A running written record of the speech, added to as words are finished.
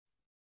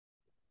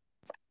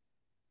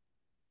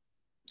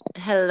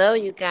Hello,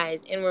 you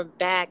guys, and we're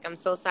back. I'm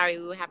so sorry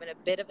we were having a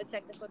bit of a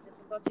technical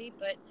difficulty,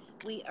 but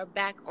we are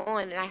back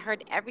on. And I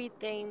heard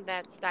everything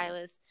that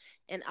Stylist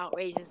and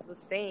Outrageous was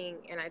saying,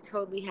 and I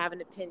totally have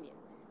an opinion.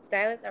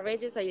 Stylist,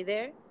 Outrageous, are you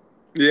there?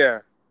 Yeah,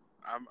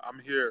 I'm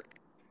here.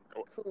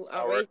 Cool.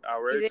 Outrageous, you there?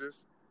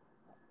 Outrageous.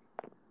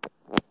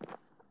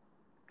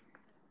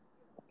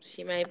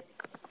 She might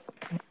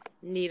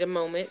need a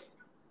moment.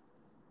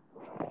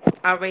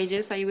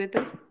 Outrageous, are you with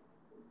us?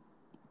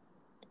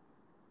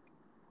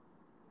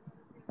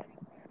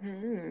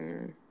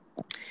 Hmm.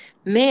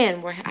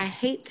 Man, I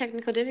hate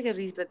technical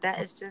difficulties, but that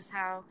is just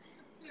how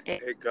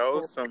it It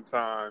goes goes.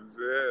 sometimes.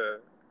 Yeah.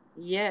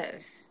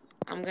 Yes.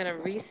 I'm gonna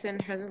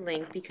resend her the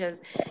link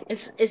because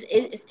it's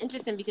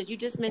interesting because you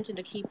just mentioned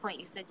a key point.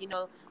 You said,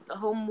 the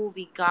whole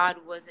movie God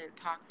wasn't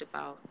talked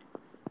about,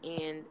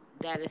 and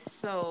that is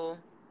so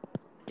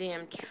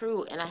damn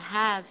true. And I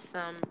have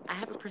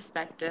a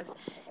perspective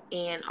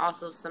and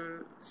also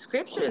some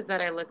scriptures that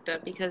I looked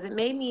up because it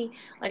made me,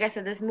 like I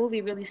said, this movie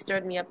really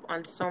stirred me up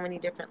on so many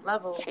different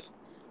levels.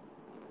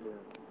 Yeah.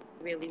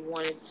 Really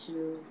wanted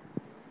to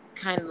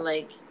kind of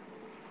like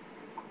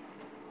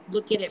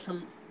look at it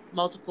from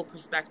multiple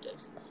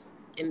perspectives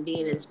and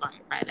being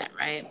inspired by that,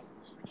 right?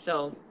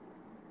 So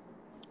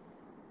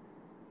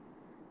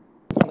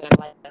I'm gonna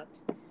light up.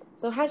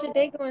 So how's your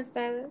day going,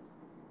 Stylist?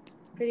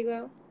 Pretty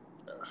well.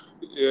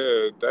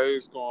 Yeah.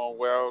 Day's going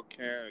well.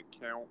 Can't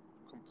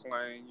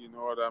complain. You know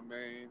what I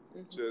mean?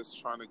 Mhm. Just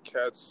trying to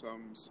catch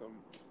some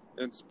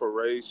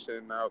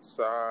inspiration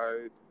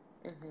outside.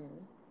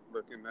 Mhm.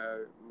 Looking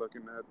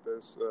at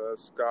this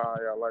sky.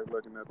 I like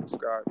looking at the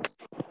sky.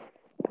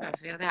 I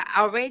feel that.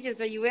 Outrageous,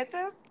 are you with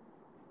us?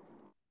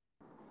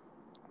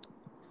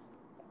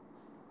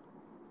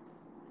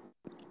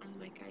 I'm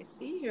like, I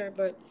see her,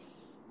 but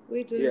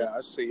we do Yeah, not.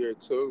 I see here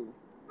too.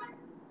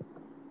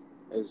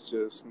 It's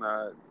just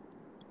not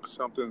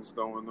something's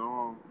going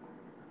on.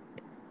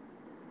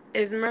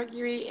 Is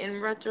Mercury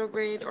in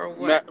retrograde or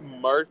what?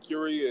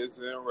 Mercury is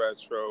in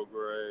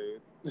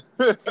retrograde.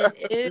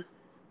 It is.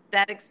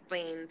 That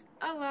explains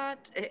a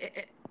lot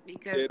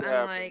because It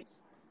I'm like,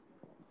 happens.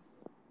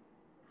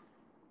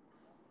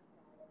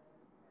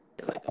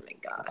 oh my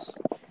gosh.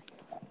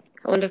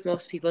 I wonder if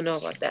most people know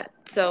about that.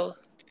 So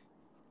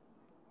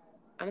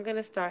I'm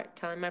gonna start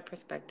telling my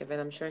perspective,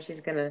 and I'm sure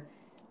she's gonna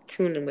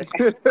tune in with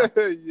me.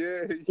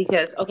 Yeah.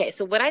 Because okay,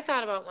 so what I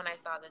thought about when I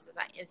saw this is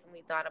I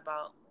instantly thought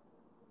about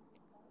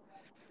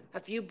a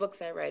few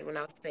books I read when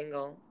I was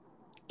single,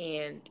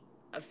 and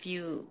a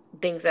few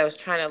things I was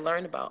trying to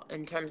learn about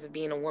in terms of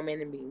being a woman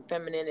and being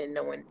feminine and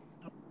knowing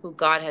who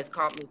God has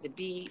called me to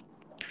be.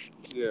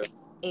 Yeah.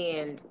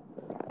 And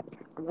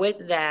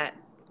with that,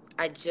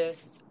 I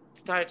just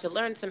started to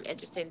learn some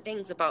interesting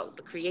things about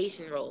the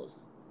creation roles.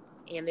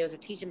 And there was a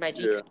teaching by Yeah.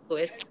 G.K.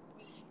 Lewis.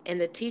 In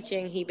the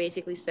teaching, he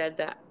basically said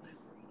that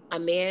a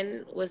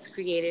man was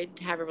created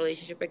to have a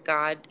relationship with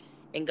God,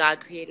 and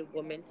God created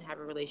woman to have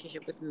a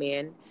relationship with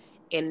man.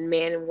 And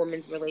man and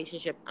woman's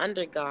relationship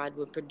under God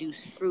would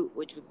produce fruit,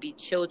 which would be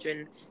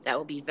children that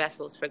would be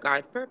vessels for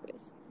God's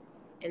purpose.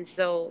 And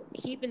so,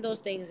 keeping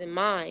those things in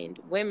mind,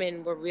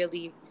 women were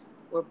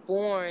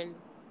born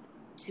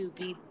to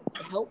be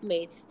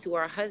helpmates to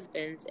our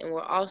husbands, and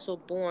we're also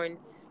born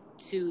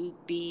to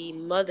be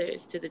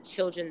mothers to the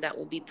children that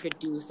will be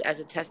produced as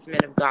a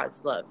testament of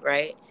God's love,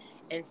 right?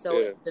 And so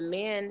Yeah. if the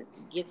man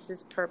gets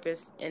his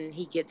purpose and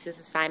he gets his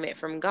assignment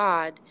from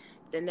God,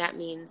 then that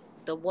means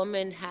the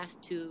woman has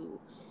to,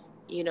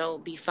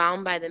 be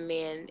found by the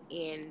man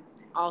and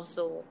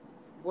also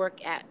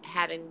work at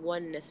having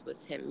oneness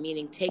with him,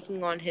 meaning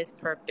taking on his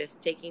purpose,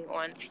 taking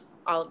on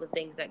all of the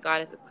things that God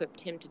has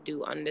equipped him to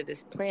do under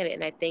this planet.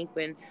 And I think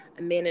when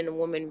a man and a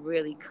woman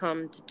really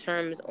come to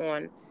terms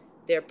on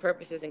their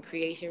purposes and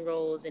creation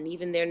roles and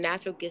even their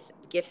natural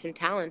gifts and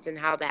talents and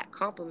how that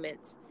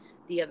complements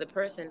the other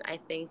person, I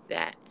think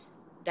that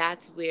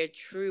that's where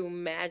true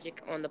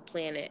magic on the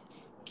planet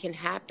can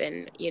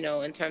happen,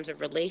 in terms of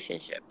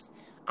relationships.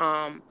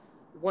 Um,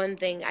 One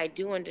thing I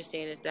do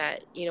understand is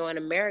that, in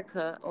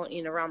America or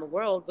around the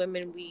world,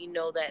 women, we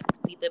know that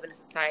we live in a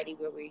society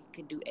where we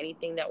can do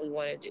anything that we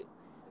want to do.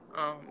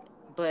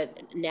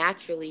 But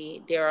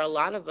naturally, there are a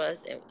lot of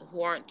us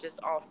who aren't just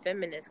all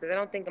feminists, because I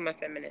don't think I'm a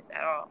feminist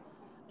at all.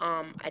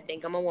 I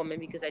think I'm a woman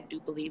because I do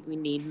believe we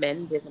need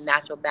men. There's a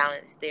natural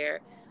balance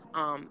there.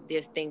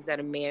 There's things that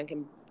a man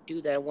can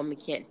do that a woman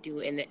can't do,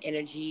 and the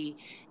energy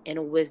and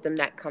a wisdom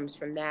that comes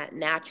from that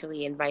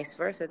naturally, and vice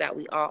versa, that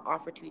we all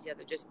offer to each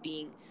other, just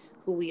being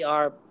who we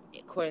are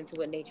according to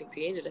what nature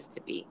created us to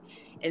be.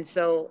 And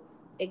so,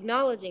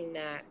 acknowledging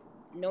that,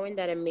 knowing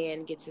that a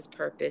man gets his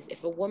purpose,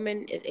 if a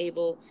woman is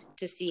able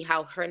to see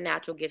how her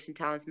natural gifts and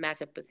talents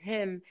match up with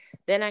him,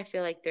 then I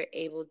feel like they're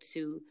able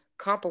to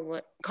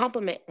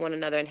complement one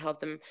another and help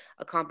them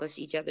accomplish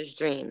each other's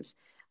dreams.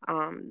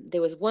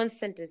 There was one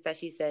sentence that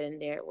she said in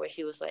there where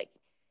she was like,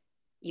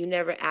 "You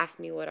never asked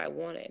me what I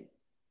wanted,"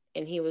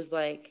 and he was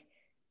like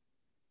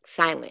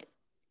silent.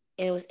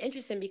 And it was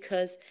interesting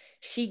because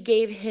she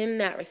gave him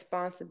that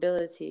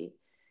responsibility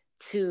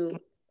to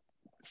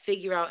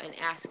figure out and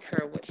ask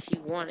her what she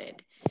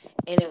wanted.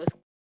 And it was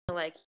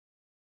like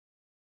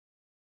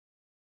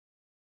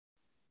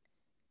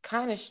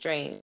kind of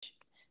strange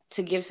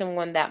to give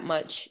someone that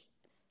much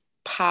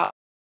power.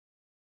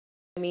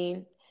 I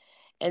mean,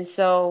 and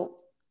so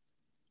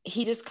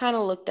he just kind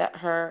of looked at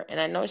her, and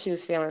I know she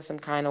was feeling some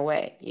kind of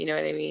way. You know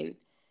what I mean?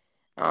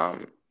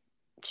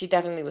 She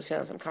definitely was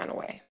feeling some kind of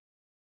way.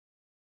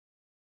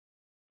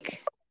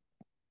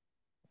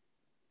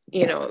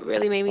 You know, it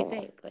really made me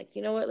think, like,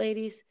 you know what,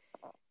 ladies?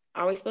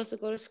 Are we supposed to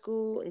go to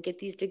school and get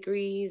these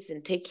degrees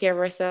and take care of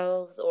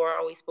ourselves? Or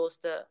are we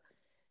supposed to,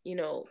 you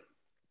know,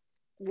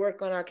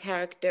 work on our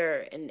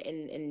character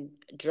and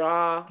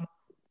draw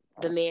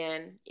the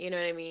man, you know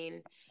what I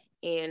mean?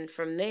 And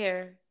from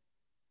there,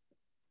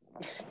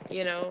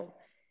 you know,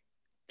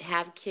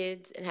 have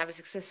kids and have a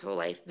successful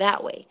life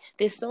that way.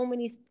 There's so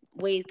many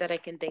ways that I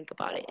can think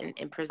about it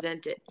and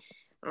present it.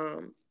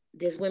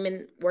 There's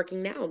women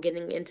working now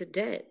getting into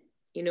debt,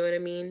 you know what I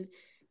mean?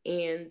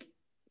 And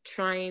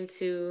trying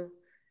to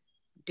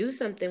do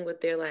something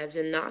with their lives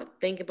and not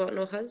think about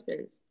no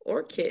husbands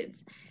or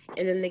kids.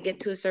 And then they get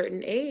to a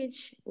certain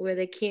age where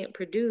they can't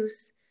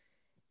produce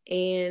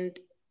and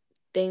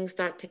things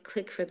start to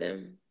click for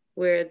them,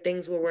 where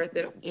things were worth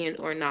it and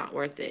or not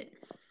worth it.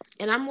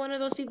 And I'm one of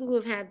those people who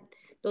have had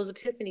those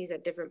epiphanies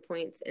at different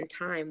points in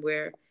time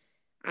where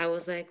I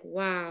was like,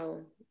 wow,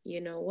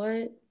 you know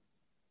what?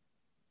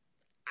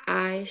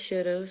 I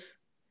should have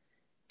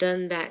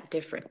done that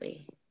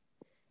differently.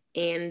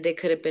 And there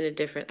could have been a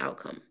different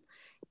outcome.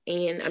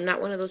 And I'm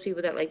not one of those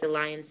people that like to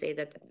lie and say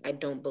that I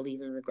don't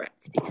believe in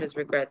regrets, because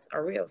regrets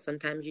are real.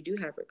 Sometimes you do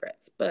have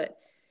regrets, but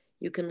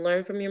you can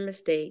learn from your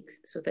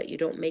mistakes so that you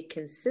don't make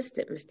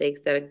consistent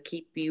mistakes that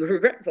keep you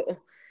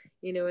regretful.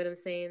 You know what I'm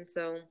saying?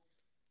 So,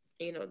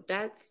 you know,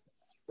 that's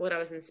what I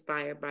was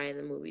inspired by in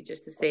the movie,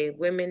 just to say,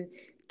 women,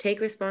 take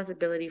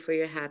responsibility for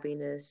your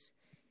happiness.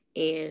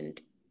 And,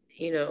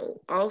 you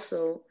know,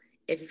 also,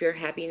 if your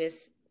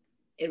happiness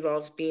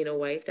involves being a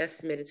wife that's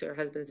submitted to her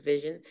husband's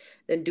vision,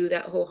 then do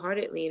that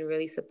wholeheartedly and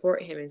really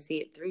support him and see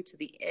it through to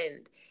the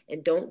end.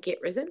 And don't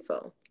get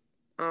resentful.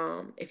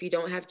 If you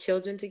don't have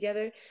children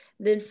together,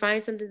 then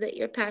find something that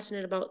you're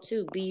passionate about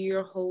too. Be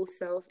your whole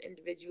self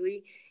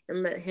individually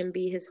and let him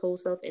be his whole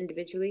self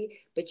individually,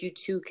 but you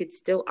two could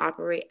still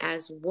operate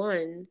as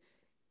one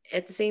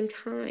at the same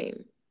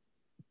time,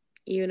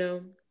 you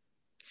know?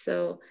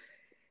 So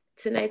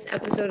tonight's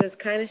episode is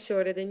kind of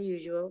shorter than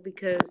usual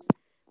because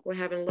we're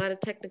having a lot of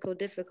technical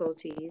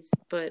difficulties,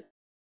 but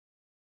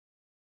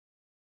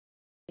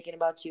thinking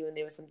about you and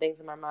there were some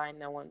things in my mind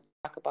and I want to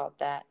talk about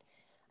that.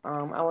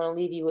 I want to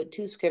leave you with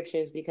two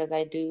scriptures because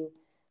I do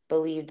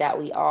believe that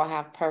we all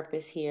have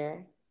purpose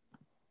here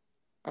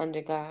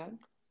under God.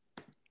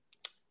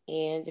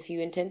 And if you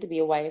intend to be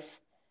a wife,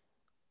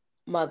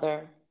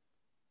 mother,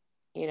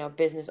 you know,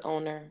 business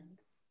owner,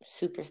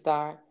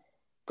 superstar,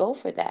 go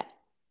for that.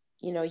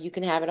 You know, you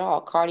can have it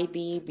all. Cardi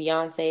B,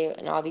 Beyonce,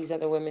 and all these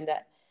other women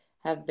that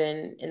have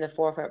been in the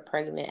forefront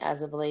pregnant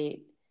as of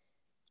late.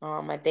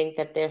 I think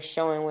that they're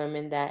showing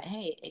women that,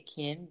 hey, it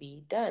can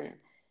be done.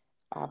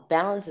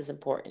 Balance is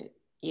important.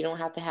 You don't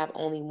have to have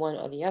only one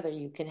or the other.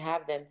 You can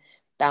have them.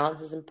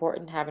 Balance is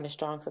important. Having a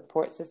strong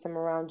support system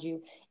around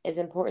you is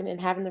important,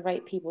 and having the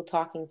right people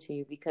talking to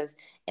you, because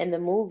in the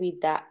movie,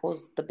 that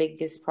was the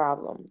biggest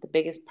problem. The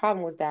biggest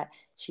problem was that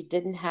she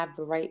didn't have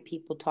the right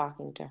people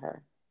talking to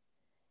her.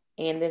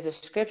 And there's a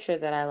scripture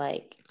that I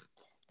like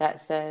that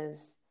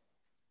says,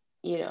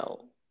 you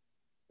know,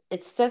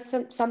 it says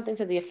something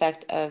to the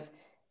effect of,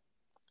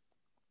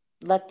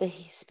 let the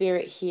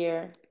spirit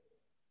hear,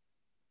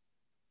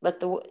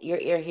 let your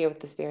ear hear what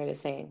the spirit is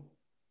saying.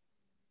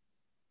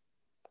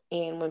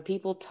 And when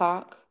people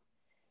talk,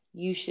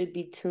 you should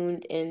be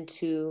tuned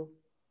into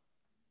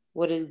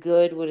what is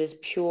good, what is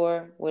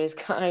pure, what is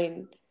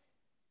kind,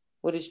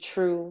 what is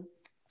true.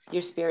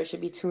 Your spirit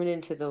should be tuned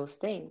into those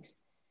things.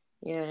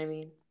 You know what I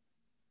mean?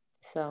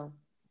 So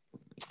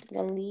I'm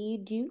going to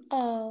lead you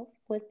up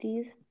with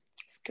these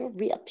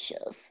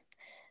scriptures.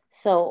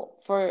 So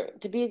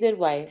to be a good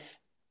wife,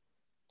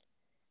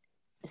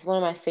 it's one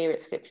of my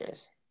favorite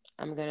scriptures.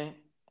 I'm going to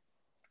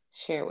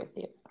share with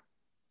you.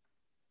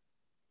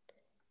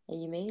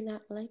 And you may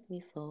not like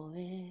me for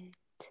it.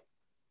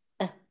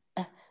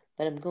 But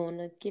I'm going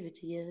to give it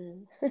to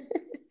you.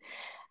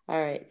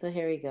 All right, so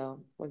here we go.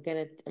 I'm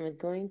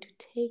going to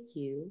take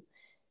you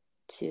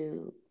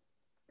to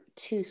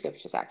two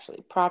scriptures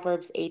actually.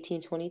 Proverbs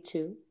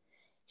 18:22.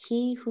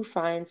 He who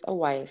finds a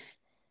wife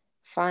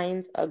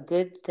finds a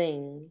good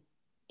thing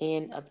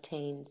and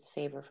obtains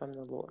favor from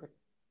the Lord.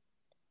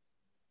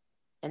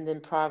 And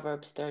then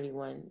Proverbs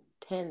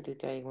 31:10 through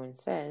 31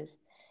 says,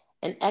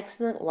 an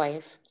excellent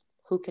wife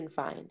who can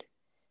find?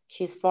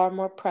 She is far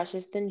more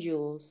precious than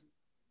jewels.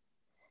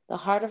 The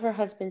heart of her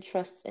husband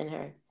trusts in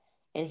her,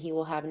 and he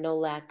will have no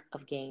lack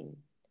of gain.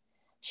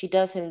 She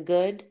does him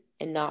good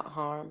and not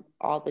harm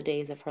all the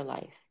days of her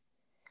life.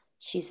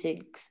 She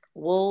seeks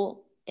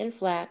wool and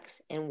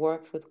flax and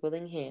works with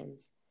willing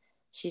hands.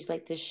 She's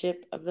like the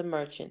ship of the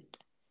merchant.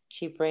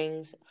 She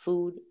brings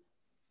food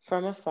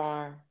from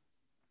afar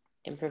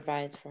and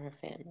provides for her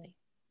family.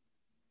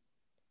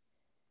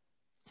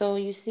 So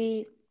you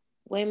see,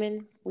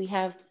 women, we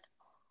have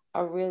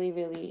a really,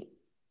 really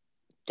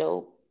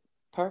dope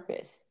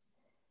purpose,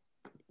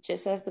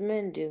 just as the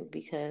men do,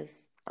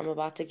 because I'm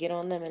about to get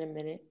on them in a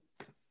minute.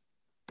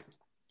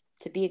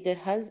 To be a good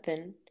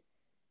husband,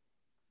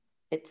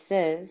 it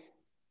says,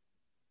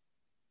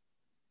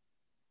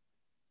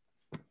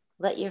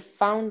 let your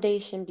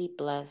foundation be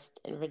blessed,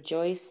 and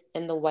rejoice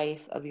in the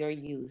wife of your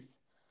youth,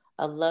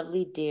 a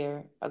lovely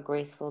deer, a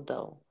graceful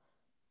doe.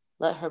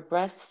 Let her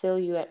breast fill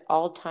you at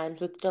all times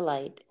with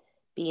delight,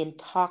 be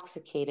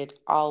intoxicated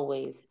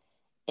always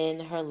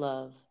in her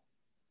love.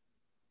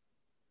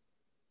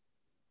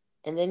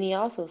 And then he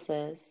also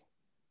says,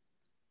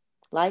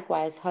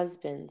 likewise,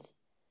 husbands,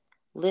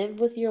 live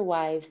with your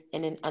wives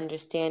in an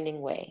understanding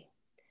way,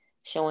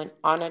 showing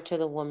honor to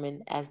the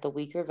woman as the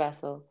weaker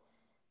vessel,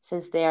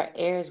 since they are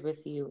heirs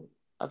with you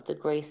of the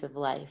grace of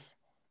life,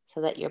 so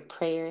that your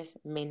prayers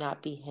may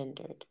not be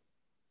hindered.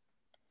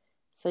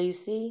 So you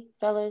see,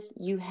 fellas,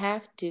 you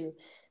have to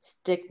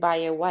stick by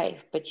your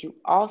wife, but you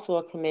also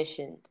are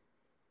commissioned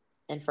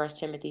in 1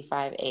 Timothy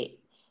 5:8.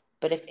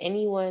 But if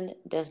anyone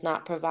does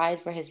not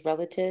provide for his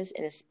relatives,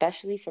 and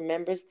especially for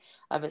members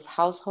of his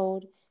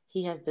household,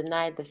 he has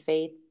denied the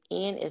faith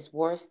and is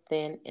worse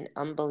than an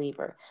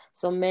unbeliever.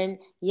 So men,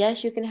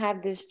 yes, you can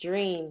have this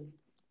dream,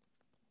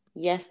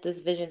 yes, this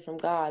vision from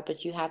God,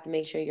 but you have to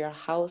make sure your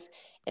house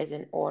is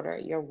in order.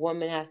 Your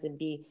woman has to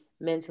be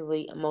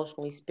mentally,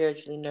 emotionally,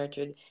 spiritually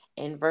nurtured,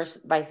 and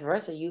vice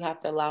versa. You have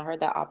to allow her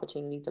that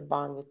opportunity to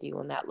bond with you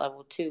on that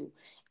level too,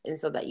 and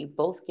so that you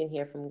both can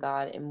hear from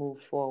God and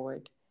move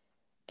forward.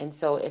 And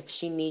so if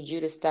she needs you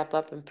to step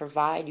up and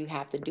provide, you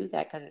have to do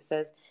that, because it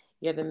says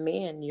you're the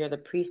man, you're the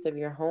priest of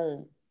your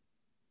home.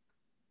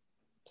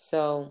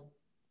 So,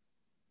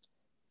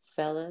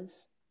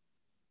 fellas,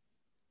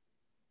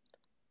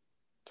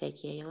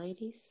 take care,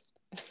 ladies.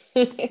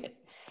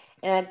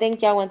 And I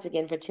thank y'all once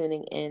again for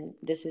tuning in.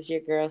 This is your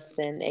girl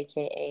Sin,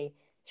 aka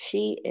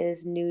She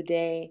Is New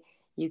Day.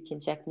 You can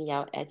check me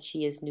out at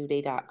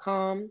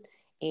sheisnewday.com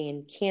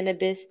and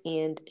cannabis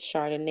and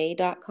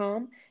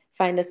chardonnay.com.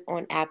 Find us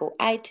on Apple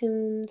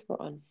iTunes. We're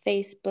on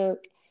Facebook.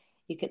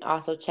 You can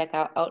also check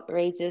out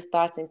Outrageous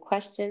Thoughts and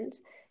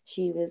Questions.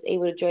 She was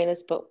able to join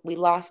us, but we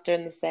lost her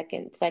in the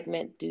second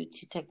segment due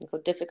to technical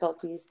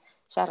difficulties.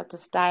 Shout out to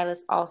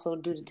Stylist, also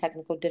due to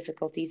technical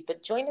difficulties.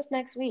 But join us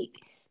next week,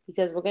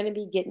 because we're going to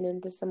be getting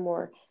into some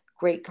more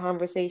great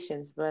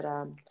conversations. But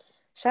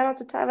shout out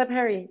to Tyler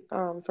Perry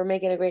for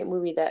making a great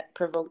movie that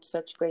provoked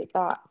such great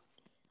thought.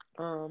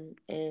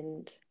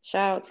 And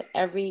shout out to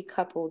every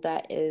couple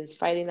that is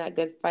fighting that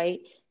good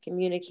fight,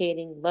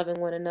 communicating,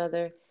 loving one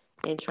another,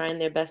 and trying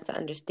their best to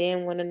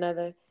understand one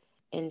another.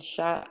 And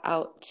shout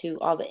out to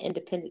all the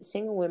independent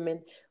single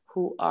women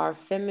who are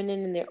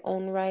feminine in their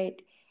own right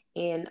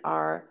and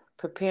are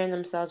preparing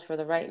themselves for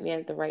the right man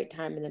at the right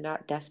time, and they're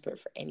not desperate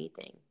for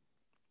anything.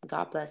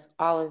 God bless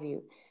all of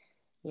you.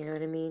 You know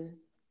what I mean?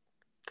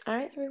 All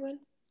right, everyone.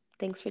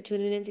 Thanks for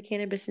tuning in to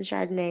Cannabis and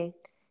Chardonnay.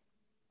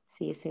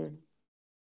 See you soon.